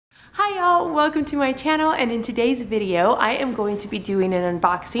Hi y'all, welcome to my channel, and in today's video I am going to be doing an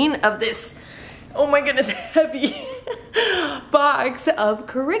unboxing of this, oh my goodness, heavy box of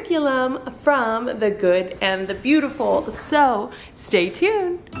curriculum from The Good and the Beautiful. So stay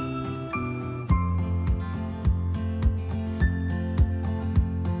tuned.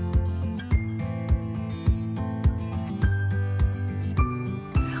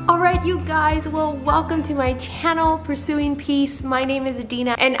 Alright you guys, well welcome to my channel, Pursuing Peace. My name is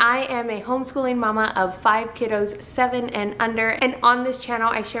Dina and I am a homeschooling mama of 5 kiddos, 7 and under. And on this channel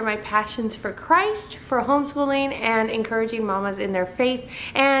I share my passions for Christ, for homeschooling, and encouraging mamas in their faith.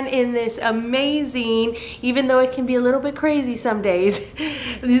 And in this amazing, even though it can be a little bit crazy some days,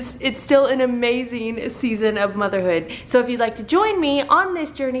 it's still an amazing season of motherhood. So if you'd like to join me on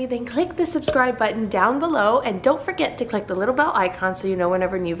this journey, then click the subscribe button down below, and don't forget to click the little bell icon so you know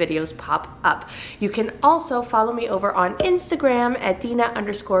whenever new videos pop up. You can also follow me over on Instagram at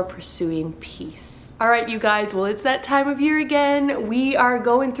Dina_Pursuing Peace. Alright you guys, well it's that time of year again. We are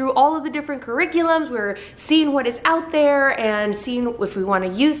going through all of the different curriculums. We're seeing what is out there and seeing if we want to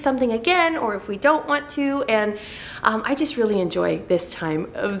use something again or if we don't want to. And I just really enjoy this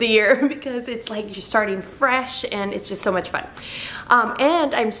time of the year because it's like you're starting fresh and it's just so much fun.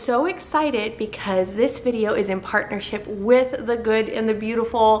 And I'm so excited because this video is in partnership with The Good and the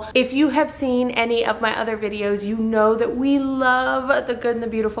Beautiful. If you have seen any of my other videos, you know that we love The Good and the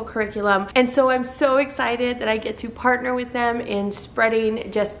Beautiful curriculum. And so I'm so excited that I get to partner with them in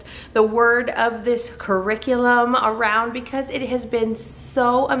spreading just the word of this curriculum around, because it has been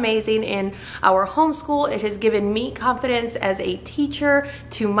so amazing in our homeschool. It has given me confidence as a teacher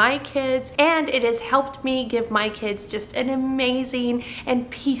to my kids, and it has helped me give my kids just an amazing and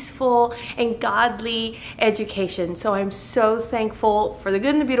peaceful and godly education. So I'm so thankful for The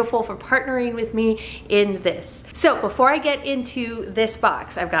Good and the Beautiful for partnering with me in this. So before I get into this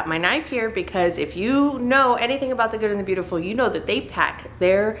box, I've got my knife here because if you know anything about The Good and the Beautiful, you know that they pack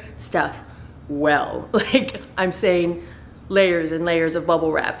their stuff well. Like, I'm saying layers and layers of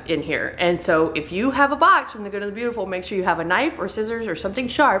bubble wrap in here. And so if you have a box from The Good and the Beautiful, make sure you have a knife or scissors or something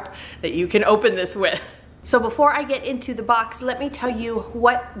sharp that you can open this with. So before I get into the box, let me tell you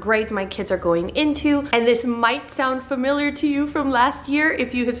what grades my kids are going into. And this might sound familiar to you from last year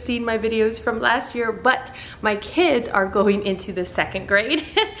if you have seen my videos from last year, but my kids are going into the 2nd grade,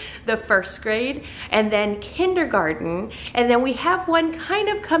 the 1st grade, and then kindergarten. And then we have one kind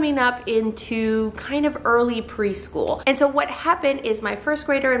of coming up into kind of early preschool. And so what happened is my 1st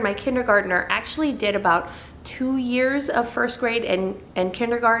grader and my kindergartner actually did about 2 years of 1st grade and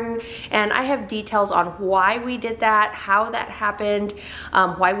kindergarten, and I have details on why we did that, how that happened,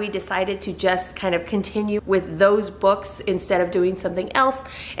 why we decided to just kind of continue with those books instead of doing something else.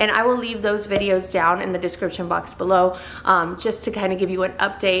 And I will leave those videos down in the description box below, just to kind of give you an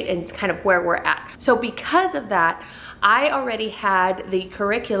update and kind of where we're at. So because of that, I already had the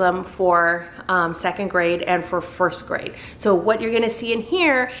curriculum for 2nd grade and for 1st grade. So what you're gonna see in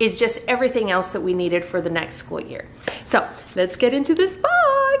here is just everything else that we needed for the next school year. So let's get into this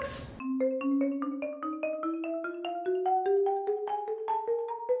box.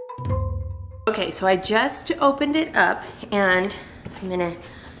 Okay, so I just opened it up and I'm gonna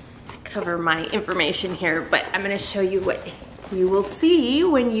cover my information here, but I'm gonna show you what you will see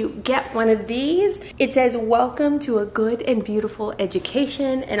when you get one of these. It says, "Welcome to a good and beautiful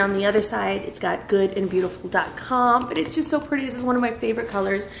education." And on the other side, it's got goodandbeautiful.com, but it's just so pretty. This is one of my favorite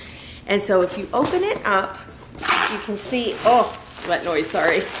colors. And so if you open it up, you can see, oh, that noise,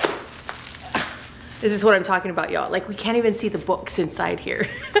 sorry. This is what I'm talking about, y'all. Like, we can't even see the books inside here.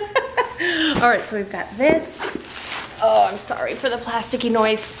 All right, so we've got this. Oh, I'm sorry for the plasticky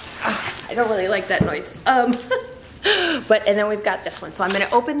noise. I don't really like that noise. And then we've got this one. So I'm gonna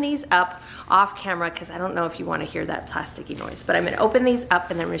open these up off camera because I don't know if you wanna hear that plasticky noise, but I'm gonna open these up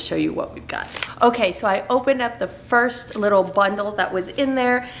and then I'm gonna show you what we've got. Okay, so I opened up the first little bundle that was in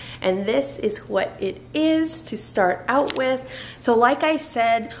there, and this is what it is to start out with. So like I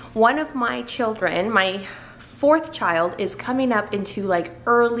said, one of my children, my 4th child, is coming up into like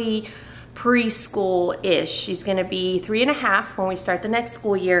early preschool-ish. She's gonna be 3.5 when we start the next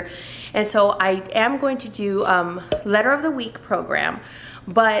school year. And so I am going to do letter of the week program,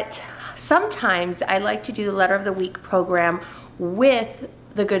 but sometimes I like to do the letter of the week program with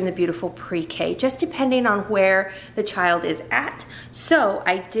The Good and the Beautiful pre-K, just depending on where the child is at. So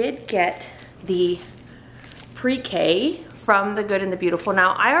I did get the pre-K from The Good and the Beautiful.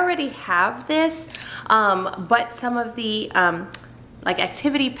 Now I already have this, but some of the like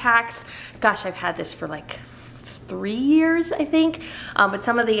activity packs, gosh, I've had this for like 3 years, I think. But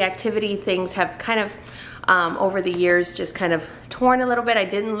some of the activity things have kind of over the years just kind of torn a little bit. I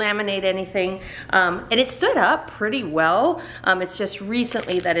didn't laminate anything, and it stood up pretty well. It's just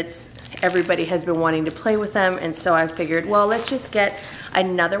recently that everybody has been wanting to play with them, and so I figured, well, let's just get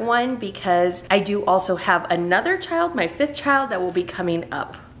another one, because I do also have another child, my 5th child, that will be coming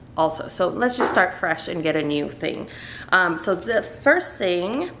up also. So let's just start fresh and get a new thing. So the first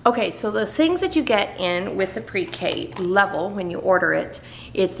thing, okay, so the things that you get in with the pre-K level when you order it,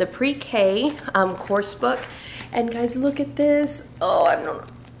 it's the pre-K course book. And guys, look at this. Oh,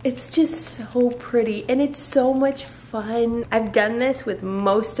 it's just so pretty, and it's so much fun. I've done this with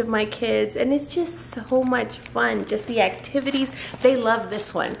most of my kids, and it's just so much fun. Just the activities, they love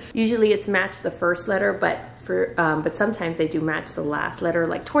this one. Usually it's match the first letter, but sometimes they do match the last letter,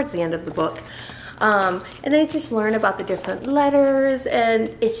 like towards the end of the book. And they just learn about the different letters, and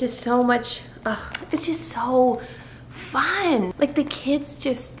it's just so much, it's just so fun. Like, the kids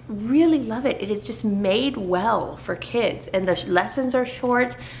just really love it. It is just made well for kids, and the lessons are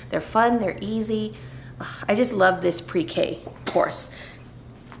short, they're fun, they're easy. I just love this pre-K course.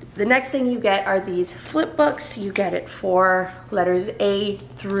 The next thing you get are these flip books. You get it for letters A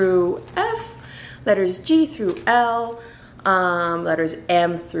through F, letters G through L, letters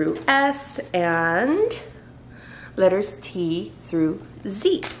M through S, and letters T through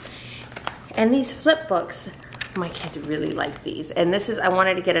Z. And these flip books, my kids really like these. And this is, I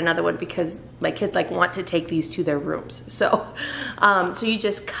wanted to get another one because my kids want to take these to their rooms. So, so you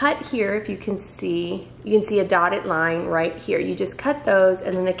just cut here, if you can see a dotted line right here. You just cut those,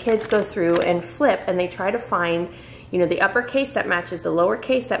 and then the kids go through and flip, and they try to find, you know, the uppercase that matches the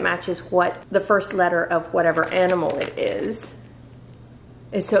lowercase that matches what the first letter of whatever animal it is.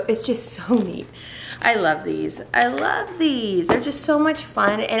 And so it's just so neat. I love these. I love these. They're just so much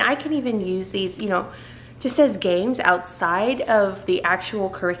fun, and I can even use these, you know, just as games outside of the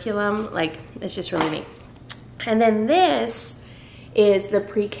actual curriculum. Like, it's just really neat. And then this is the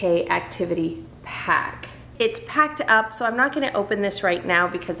pre-K activity pack. It's packed up, so I'm not gonna open this right now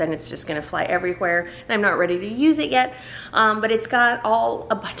because then it's just gonna fly everywhere, and I'm not ready to use it yet. But it's got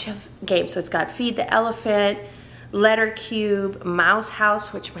a bunch of games. So it's got Feed the Elephant, Letter Cube, Mouse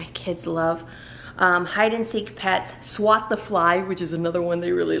House, which my kids love, Hide and Seek Pets, Swat the Fly, which is another one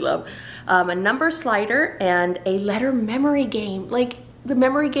they really love, a number slider, and a letter memory game. Like, the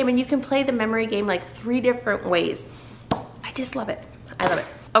memory game, and you can play the memory game like 3 different ways. I just love it. I love it.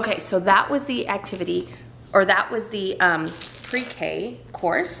 Okay, so that was the activity, or that was the pre-K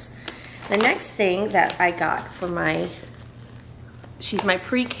course. The next thing that I got for she's my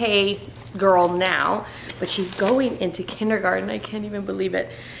pre-K girl now, but she's going into kindergarten. I can't even believe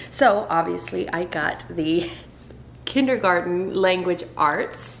it. So obviously I got the kindergarten language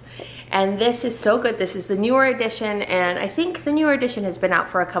arts, and this is so good. This is the newer edition, and I think the newer edition has been out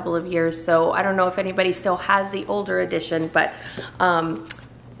for a couple of years, so I don't know if anybody still has the older edition, but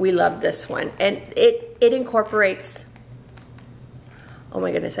we love this one. And it incorporates, oh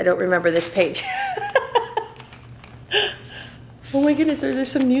my goodness, I don't remember this page. Oh my goodness, are there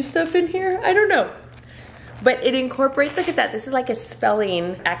some new stuff in here? I don't know. But it incorporates, look at that. This is like a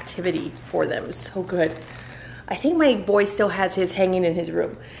spelling activity for them. So good. I think my boy still has his hanging in his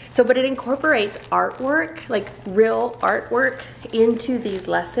room. So, but it incorporates artwork, like real artwork, into these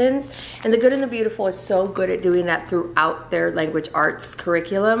lessons. And the Good and the Beautiful is so good at doing that throughout their language arts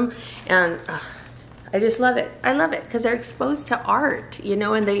curriculum. And I just love it. I love it because they're exposed to art, you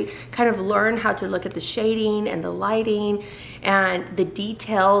know, and they kind of learn how to look at the shading and the lighting and the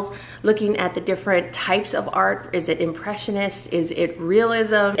details, looking at the different types of art. Is it impressionist? Is it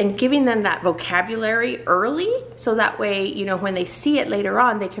realism? And giving them that vocabulary early, so that way, you know, when they see it later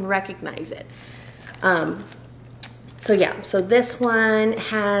on, they can recognize it. So yeah, so this one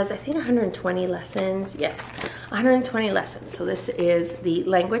has, I think, 120 lessons. Yes, 120 lessons. So this is the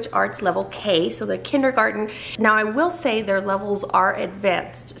language arts level K, so they're kindergarten. Now I will say their levels are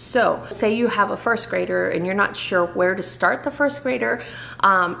advanced. So say you have a first grader and you're not sure where to start the first grader.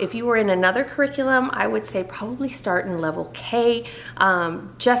 If you were in another curriculum, I would say probably start in level K,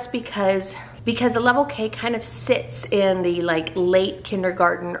 just because the level K kind of sits in the like late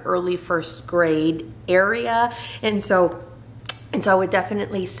kindergarten, early first grade area. And so I would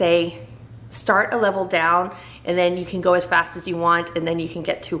definitely say start a level down, and then you can go as fast as you want, and then you can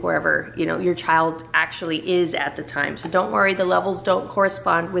get to wherever, you know, your child actually is at the time. So don't worry, the levels don't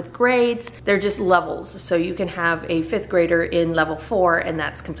correspond with grades. They're just levels. So you can have a 5th grader in level 4, and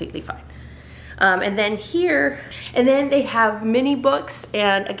that's completely fine. And then here, and then they have mini books,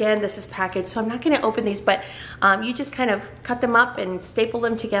 and again, this is packaged, so I'm not gonna open these, but you just kind of cut them up and staple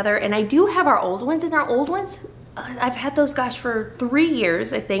them together. And I do have our old ones, and our old ones, I've had those, gosh, for 3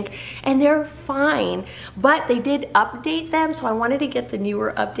 years, I think, and they're fine, but they did update them, so I wanted to get the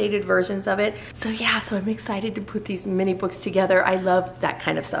newer updated versions of it. So yeah, so I'm excited to put these mini books together. I love that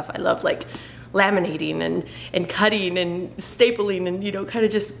kind of stuff. I love like laminating and cutting and stapling and, you know, kind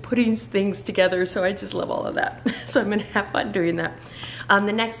of just putting things together. So I just love all of that. So I'm gonna have fun doing that.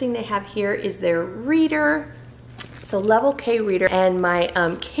 The next thing they have here is their reader. So level K reader, and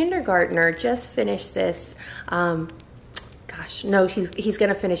my kindergartner just finished this. Gosh, no, he's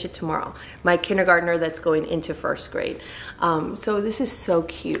gonna finish it tomorrow. My kindergartner that's going into 1st grade. So this is so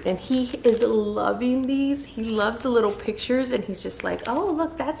cute, and he is loving these. He loves the little pictures, and he's just like, oh,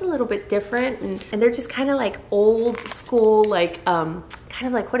 look, that's a little bit different. And they're just kind of like old school, like kind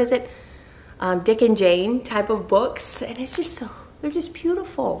of like, what is it? Dick and Jane type of books, and it's just so, they're just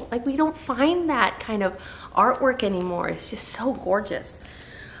beautiful. Like, we don't find that kind of artwork anymore. It's just so gorgeous.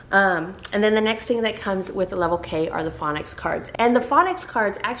 And then the next thing that comes with the level K are the phonics cards. And the phonics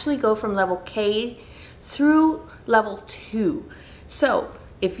cards actually go from level K through level 2. So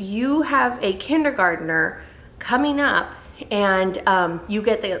if you have a kindergartner coming up and you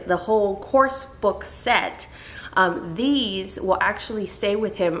get the whole course book set, these will actually stay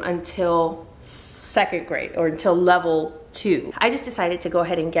with him until 2nd grade or until level 2. I just decided to go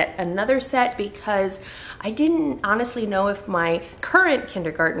ahead and get another set because I didn't honestly know if my current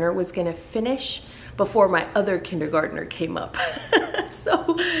kindergartner was gonna finish before my other kindergartner came up.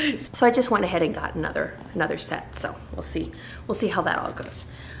 so I just went ahead and got another set. So we'll see how that all goes.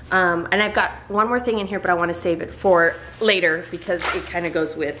 And I've got one more thing in here, but I want to save it for later because it kind of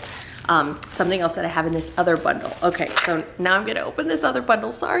goes with something else that I have in this other bundle. Okay, so now I'm gonna open this other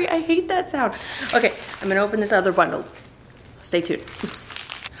bundle. Sorry, I hate that sound. Okay, I'm gonna open this other bundle. Stay tuned.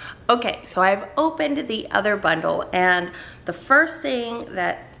 Okay, so I've opened the other bundle, and the first thing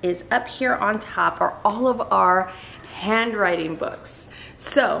that is up here on top are all of our handwriting books.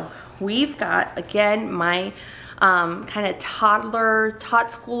 So we've got, again, my kind of tot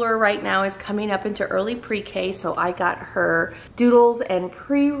schooler right now is coming up into early pre-K, so I got her doodles and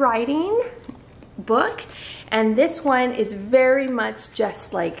pre-writing book, and this one is very much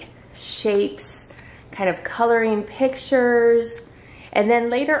just like shapes, kind of coloring pictures, and then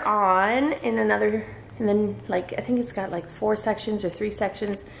later on in another, and then like I think it's got like 4 sections or 3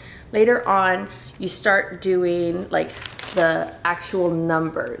 sections. Later on you start doing like the actual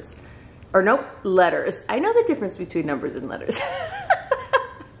numbers, or nope, letters. I know the difference between numbers and letters.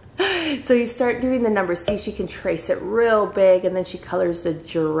 So you start doing the numbers. See, she can trace it real big, and then she colors the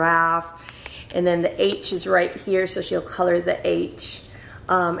giraffe, and then the H is right here, so she'll color the H,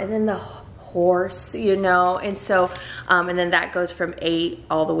 and then the horse, you know, and so and then that goes from A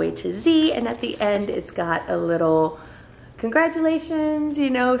all the way to Z, and at the end it's got a little congratulations, you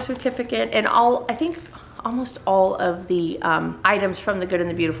know, certificate, and all, I think almost all of the items from The Good and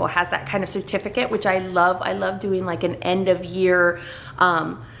the Beautiful has that kind of certificate, which I love. I love doing like an end of year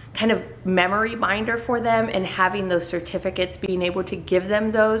kind of memory binder for them, and having those certificates, being able to give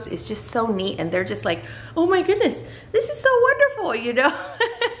them those is just so neat, and they're just like, oh my goodness, this is so wonderful, you know.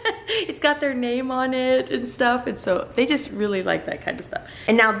 It's got their name on it and stuff, and so they just really like that kind of stuff.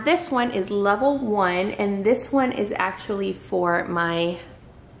 And now this one is level 1, and this one is actually for my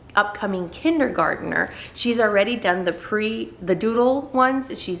upcoming kindergartner. She's already done the doodle ones.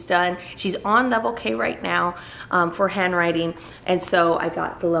 She's on level K right now for handwriting, and so I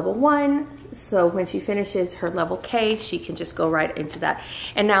got the level 1, so when she finishes her level K, she can just go right into that.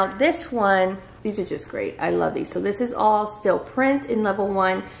 And now this one, these are just great. I love these. So this is all still print in level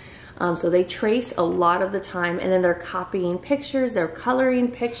 1. So they trace a lot of the time, and then they're copying pictures, they're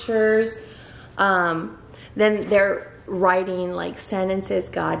coloring pictures, then they're writing like sentences,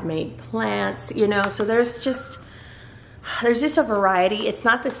 God made plants, you know, so there's just a variety. It's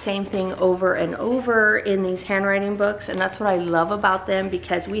not the same thing over and over in these handwriting books, and that's what I love about them,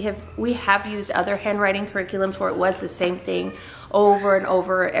 because we have used other handwriting curriculums where it was the same thing over and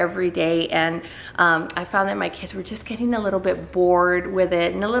over every day, and I found that my kids were just getting a little bit bored with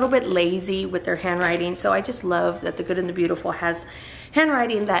it and a little bit lazy with their handwriting. So I just love that The Good and the Beautiful has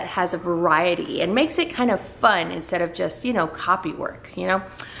handwriting that has a variety and makes it kind of fun instead of just, you know, copy work, you know.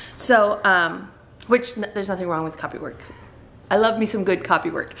 So which there's nothing wrong with copy work. I love me some good copy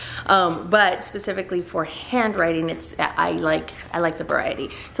work, but specifically for handwriting, I like the variety.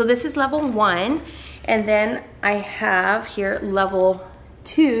 So this is level 1, and then I have here level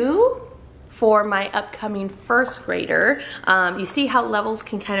 2 for my upcoming 1st grader. You see how levels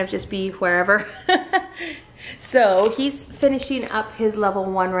can kind of just be wherever. So he's finishing up his level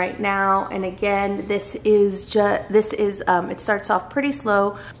 1 right now, and again, it starts off pretty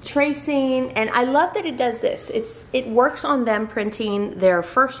slow, tracing, and I love that it does this. It works on them printing their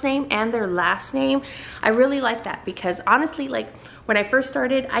first name and their last name. I really like that because honestly, like when I first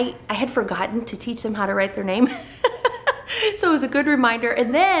started, I had forgotten to teach them how to write their name. So it was a good reminder,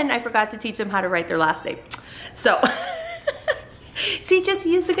 and then I forgot to teach them how to write their last name. So see, just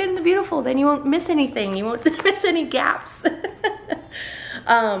use the good and the beautiful, then you won't miss anything. You won't miss any gaps.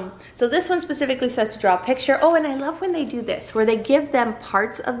 So this one specifically says to draw a picture. Oh, and I love when they do this, where they give them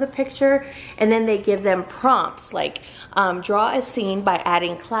parts of the picture and then they give them prompts, like draw a scene by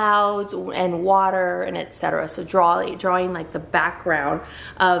adding clouds and water and etc. So drawing like the background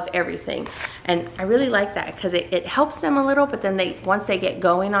of everything. And I really like that because it helps them a little, but then once they get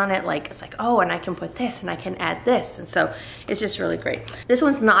going on it, like it's like, oh, and I can put this and I can add this. And so it's just really great. This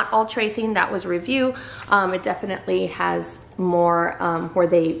one's not all tracing, that was review. It definitely has more where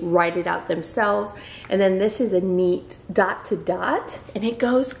they write it out themselves. And then this is a neat dot to dot, and it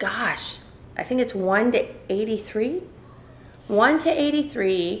goes, gosh, I think it's 1 to 83. 1 to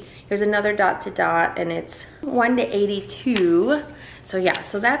 83. Here's another dot to dot, and it's 1 to 82. So yeah,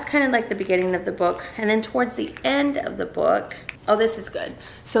 so that's kind of like the beginning of the book. And then towards the end of the book, oh, this is good.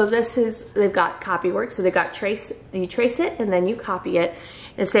 So they've got copy work. So they've got you trace it and then you copy it.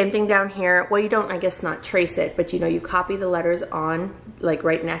 And same thing down here. Well, you don't, I guess, not trace it, but you copy the letters on, like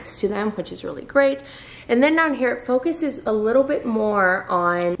right next to them, which is really great. And then down here, it focuses a little bit more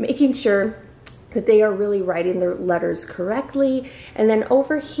on making sure that they are really writing their letters correctly. And then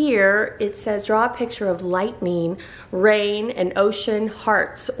over here, it says draw a picture of lightning, rain, an ocean,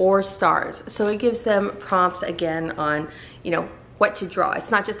 hearts, or stars. So it gives them prompts again on, what to draw.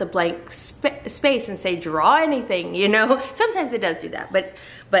 It's not just a blank space and say draw anything, Sometimes it does do that, but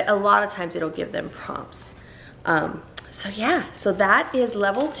a lot of times it'll give them prompts. So yeah, so that is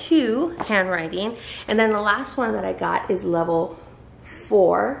level 2 handwriting. And then the last one that I got is level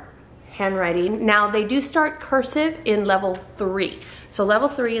 4 handwriting. Now they do start cursive in level 3. So level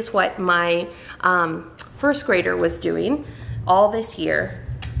 3 is what my first grader was doing all this year.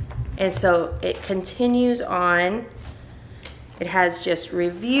 And so it continues on. It has just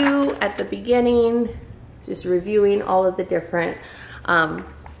review at the beginning, just reviewing all of the different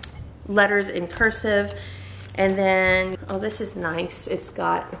letters in cursive. And then, oh, this is nice. It's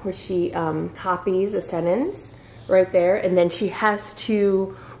got where she copies a sentence right there, and then she has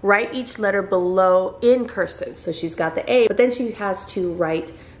to write each letter below in cursive. So she's got the A, but then she has to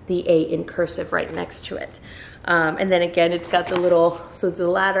write the A in cursive right next to it. And then again, it's got the little, so it's the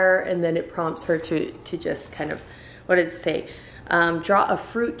ladder, and then it prompts her to just kind of, what does it say? Draw a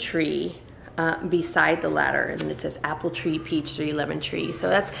fruit tree beside the ladder, and it says apple tree, peach tree, lemon tree. So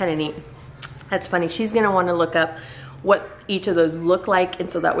that's kind of neat. That's funny. She's gonna want to look up what each of those look like,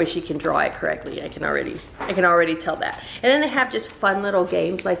 and so that way she can draw it correctly. I can already tell that. And then they have just fun little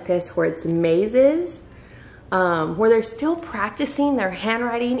games like this where it's mazes, where they're still practicing their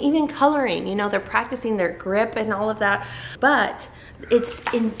handwriting, even coloring. They're practicing their grip and all of that, but it's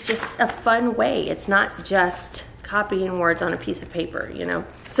in just a fun way. It's not just copying words on a piece of paper,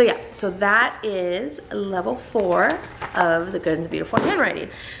 So yeah, so that is level 4 of the Good and the Beautiful handwriting.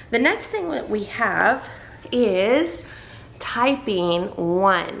 The next thing that we have is typing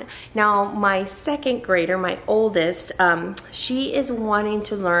 1. Now my second grader, my oldest, she is wanting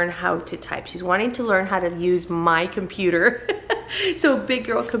to learn how to type. She's wanting to learn how to use my computer. So big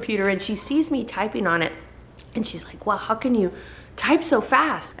girl computer, and she sees me typing on it and she's like, wow, how can you type so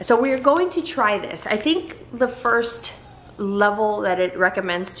fast? So we are going to try this. I think the first level that it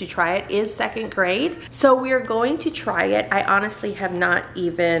recommends to try it is 2nd grade. So we are going to try it. I honestly have not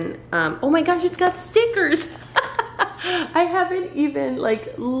even, oh my gosh, it's got stickers. I haven't even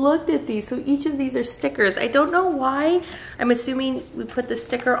looked at these. So each of these are stickers. I don't know why. I'm assuming we put the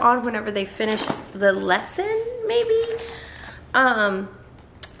sticker on whenever they finish the lesson, maybe.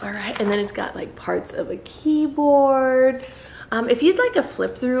 All right, and then it's got parts of a keyboard. If you'd like a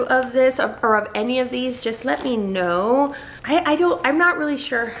flip through of this or of any of these, just let me know. I'm not really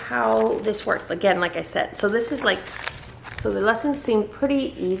sure how this works. Again, like I said, so this is so the lessons seem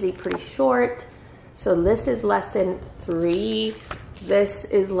pretty easy, pretty short. So this is lesson 3. This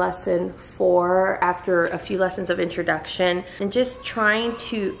is lesson 4 after a few lessons of introduction, and just trying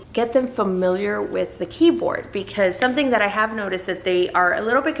to get them familiar with the keyboard, because something that I have noticed that they are a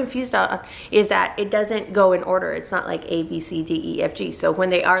little bit confused on is that it doesn't go in order. It's not like A, B, C, D, E, F, G. So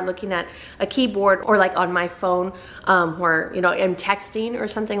when they are looking at a keyboard, or on my phone where I'm texting or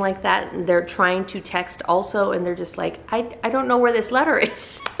something like that, and they're trying to text also, and they're just like, I don't know where this letter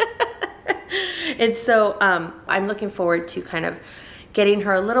is. And so I'm looking forward to kind of getting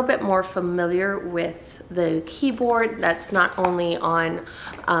her a little bit more familiar with the keyboard that's not only on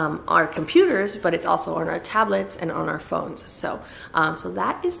our computers, but it's also on our tablets and on our phones. So, so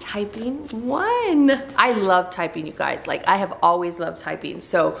that is typing 1. I love typing, you guys. Like, I have always loved typing,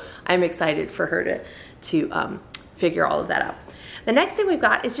 so I'm excited for her to figure all of that out. The next thing we've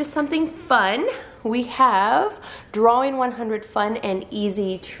got is just something fun. We have Drawing 100 Fun and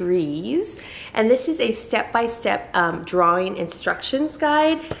Easy Trees. And this is a step-by-step drawing instructions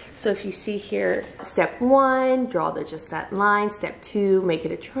guide. So if you see here, step 1, draw just that line. Step 2, make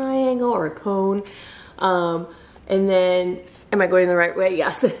it a triangle or a cone. And then, am I going the right way?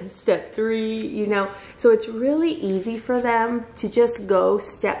 Yes. Step 3, you know. So it's really easy for them to just go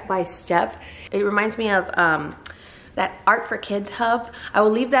step by step. It reminds me of that Art for Kids hub. I will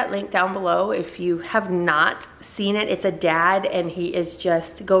leave that link down below if you have not seen it. It's a dad and he is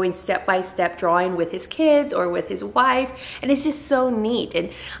just going step by step drawing with his kids or with his wife, and it's just so neat.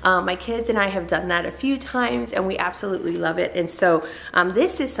 And my kids and I have done that a few times and we absolutely love it. And so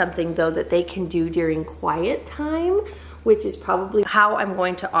this is something though that they can do during quiet time, which is probably how I'm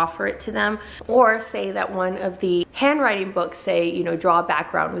going to offer it to them. Or say that one of the handwriting books say, you know, draw a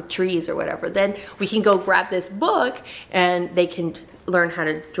background with trees or whatever. Then we can go grab this book and they can learn how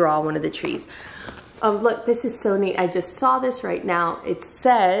to draw one of the trees. Look, this is so neat. I just saw this right now. It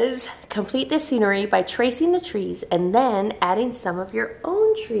says, complete the scenery by tracing the trees and then adding some of your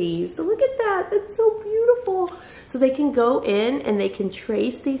own trees. So look at that, that's so beautiful. So they can go in and they can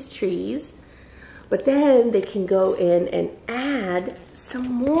trace these trees, but then they can go in and add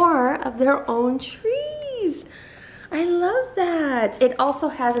some more of their own trees. I love that. It also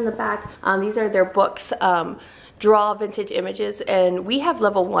has in the back, these are their books, Draw Vintage Images, and we have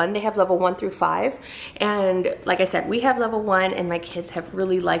level 1. They have level 1 through 5. And like I said, we have level 1 and my kids have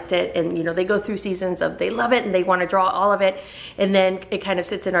really liked it. And you know, they go through seasons of they love it and they want to draw all of it. And then it kind of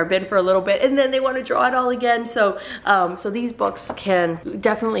sits in our bin for a little bit and then they want to draw it all again. So, so these books can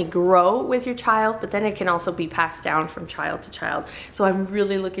definitely grow with your child, but then it can also be passed down from child to child. So I'm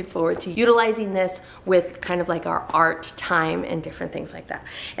really looking forward to utilizing this with kind of like our art time and different things like that.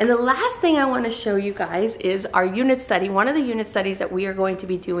 And the last thing I want to show you guys is our unit study, one of the unit studies that we are going to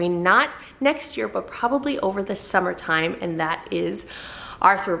be doing, not next year, but probably over the summertime, and that is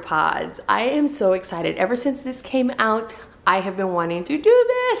arthropods. I am so excited. Ever since this came out, I have been wanting to do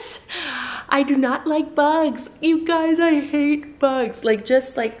this. I do not like bugs. You guys, I hate bugs. Like,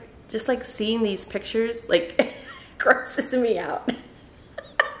 just like seeing these pictures, like, grosses me out.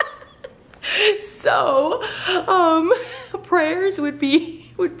 So, prayers would be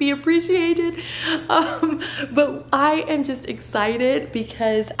appreciated. But I am just excited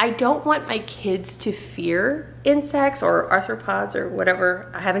because I don't want my kids to fear insects or arthropods or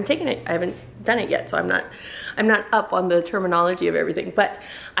whatever. I haven't taken it, I haven't done it yet, so I'm not up on the terminology of everything, but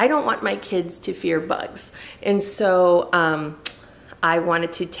I don't want my kids to fear bugs. And so I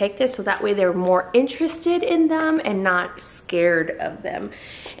wanted to take this so that way they're more interested in them and not scared of them.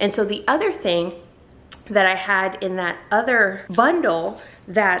 And so the other thing that I had in that other bundle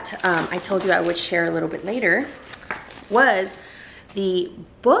that I told you I would share a little bit later was the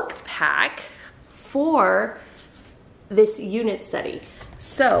book pack for this unit study.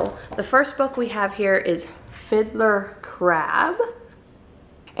 So the first book we have here is Fiddler Crab.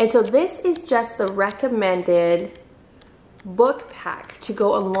 And so this is just the recommended book pack to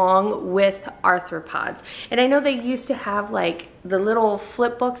go along with arthropods. And I know they used to have like the little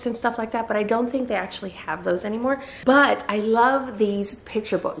flip books and stuff like that, but I don't think they actually have those anymore. But I love these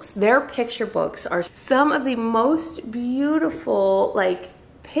picture books. Their picture books are some of the most beautiful like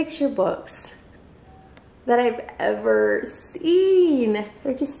picture books that I've ever seen.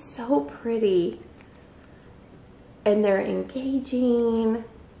 They're just so pretty and they're engaging.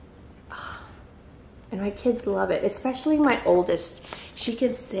 And my kids love it, especially my oldest. She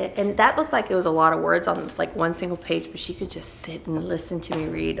could sit, and that looked like it was a lot of words on like one single page, but she could just sit and listen to me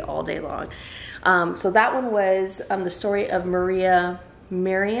read all day long. So that one was the story of Maria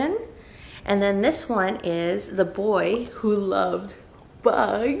Marian. And then this one is The Boy Who Loved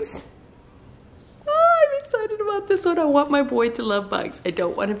Bugs. I'm excited about this one. I want my boy to love bugs. I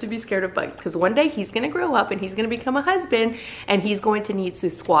don't want him to be scared of bugs because one day he's gonna grow up and he's gonna become a husband and he's going to need to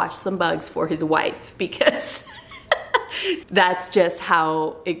squash some bugs for his wife because that's just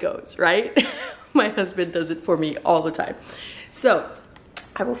how it goes, right? My husband does it for me all the time. So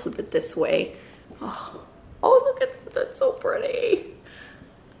I will flip it this way. Oh, look at that, that's so pretty.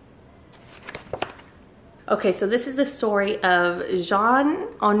 Okay, so this is the story of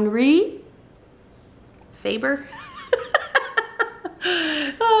Jean-Henri Faber.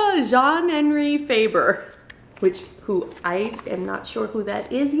 Jean-Henri Faber, who I am not sure who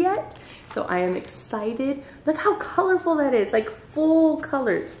that is yet. So I am excited. Look how colorful that is, like full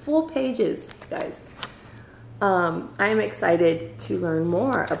colors, full pages, guys. I am excited to learn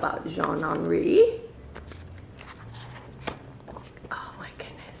more about Jean-Henri. Oh my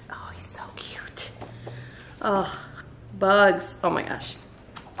goodness, oh, he's so cute. Oh, bugs, oh my gosh.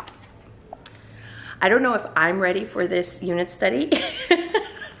 I don't know if I'm ready for this unit study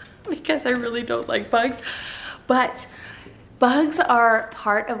because I really don't like bugs, but bugs are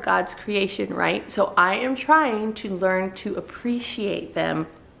part of God's creation, right? So I am trying to learn to appreciate them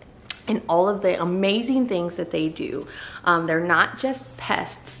and all of the amazing things that they do. They're not just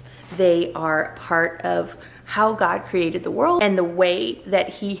pests, they are part of how God created the world and the way that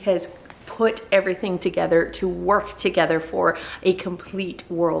He has put everything together to work together for a complete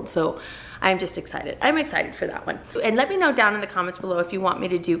world. So I'm just excited. I'm excited for that one. And let me know down in the comments below if you want me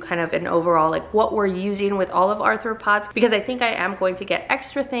to do kind of an overall, like what we're using with all of arthropods, because I think I am going to get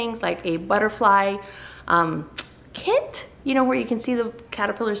extra things like a butterfly kit, you know, where you can see the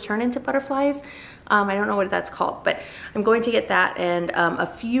caterpillars turn into butterflies. I don't know what that's called, but I'm going to get that and a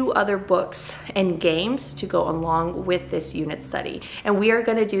few other books and games to go along with this unit study. And we are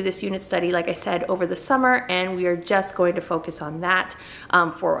going to do this unit study, like I said, over the summer, and we are just going to focus on that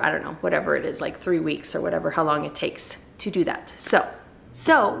for, I don't know, whatever it is, like 3 weeks or whatever, how long it takes to do that.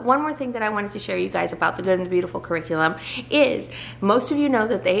 So one more thing that I wanted to share you guys about the Good and the Beautiful curriculum is most of you know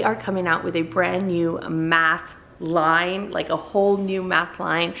that they are coming out with a brand new math line, like a whole new math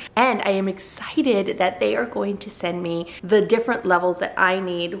line, and I am excited that they are going to send me the different levels that I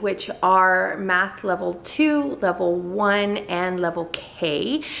need, which are math level 2, level 1, and level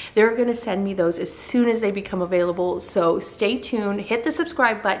K. They're going to send me those as soon as they become available, so stay tuned, hit the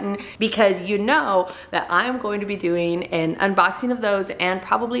subscribe button, because you know that I am going to be doing an unboxing of those and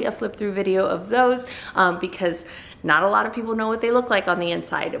probably a flip through video of those because not a lot of people know what they look like on the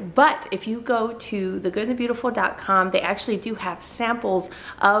inside. But if you go to thegoodandthebeautiful.com, they actually do have samples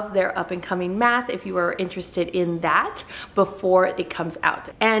of their up and coming math if you are interested in that before it comes out.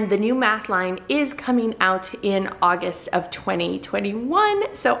 And the new math line is coming out in August of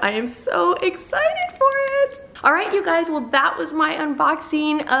 2021. So I am so excited for it. All right, you guys, well, that was my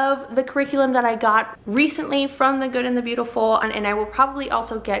unboxing of the curriculum that I got recently from the Good and the Beautiful. And I will probably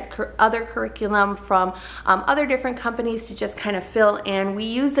also get other curriculum from other different companies to just kind of fill in. We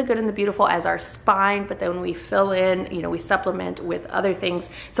use the Good and the Beautiful as our spine, but then we fill in, you know, we supplement with other things.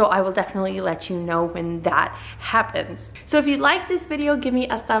 So I will definitely let you know when that happens. So if you like this video, give me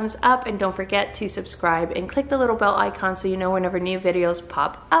a thumbs up and don't forget to subscribe and click the little bell icon so you know whenever new videos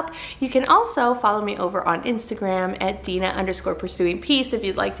pop up. You can also follow me over on Instagram at Dina_pursuing_peace if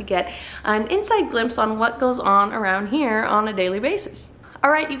you'd like to get an inside glimpse on what goes on around here on a daily basis. All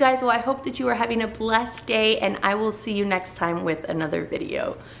right, you guys, well, I hope that you are having a blessed day, and I will see you next time with another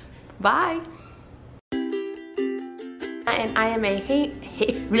video. Bye. And I am a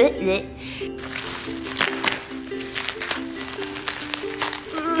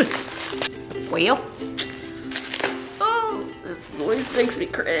well, oh, this noise makes me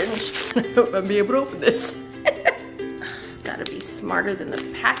cringe. I hope I'll be able to open this. Gotta be smarter than the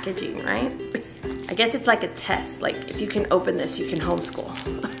packaging, right? I guess it's like a test, like if you can open this, you can homeschool.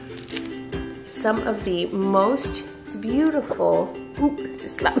 Some of the most beautiful, oop,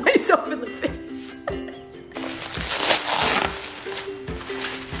 just slapped myself in the face.